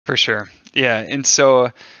For sure. Yeah. And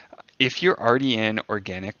so if you're already in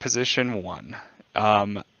organic position one,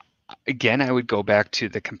 um, again, I would go back to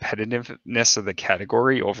the competitiveness of the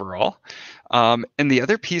category overall. And the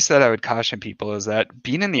other piece that I would caution people is that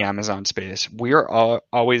being in the Amazon space, we are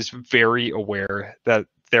always very aware that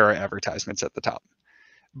there are advertisements at the top.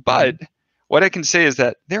 Hmm. But what I can say is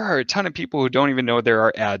that there are a ton of people who don't even know there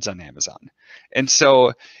are ads on Amazon. And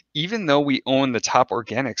so even though we own the top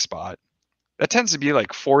organic spot, that tends to be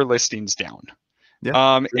like 4 listings down.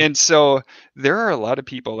 Yeah, true. And so there are a lot of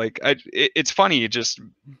people like it's funny just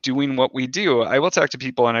doing what we do. I will talk to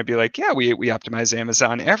people and I'd be like, yeah, we optimize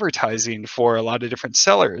Amazon advertising for a lot of different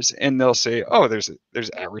sellers, and they'll say, oh, there's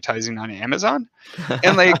advertising on Amazon,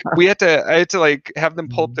 and like I had to like have them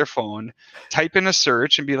pull up Mhm. their phone, type in a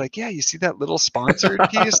search, and be like, yeah, you see that little sponsored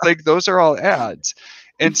piece? Like those are all ads.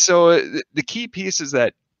 And so the key piece is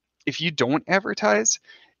that if you don't advertise,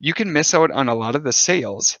 you can miss out on a lot of the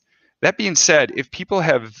sales. That being said, if people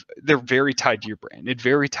they're very tied to your brand, it's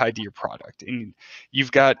very tied to your product, and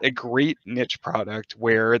you've got a great niche product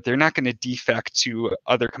where they're not going to defect to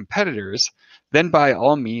other competitors, then by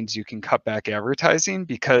all means you can cut back advertising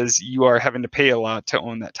because you are having to pay a lot to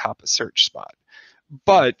own that top of search spot.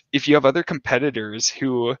 But if you have other competitors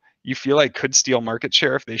who you feel like could steal market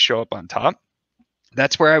share if they show up on top,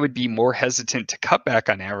 that's where I would be more hesitant to cut back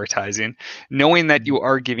on advertising, knowing that you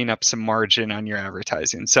are giving up some margin on your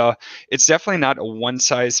advertising. So it's definitely not a one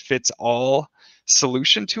size fits all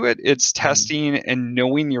solution to it. It's Mhm. testing and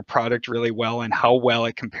knowing your product really well and how well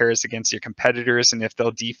it compares against your competitors and if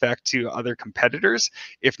they'll defect to other competitors.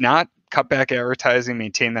 If not, cut back advertising,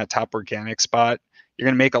 maintain that top organic spot. You're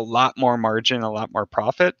going to make a lot more margin, a lot more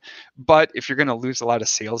profit. But if you're going to lose a lot of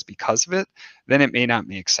sales because of it, then it may not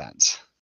make sense.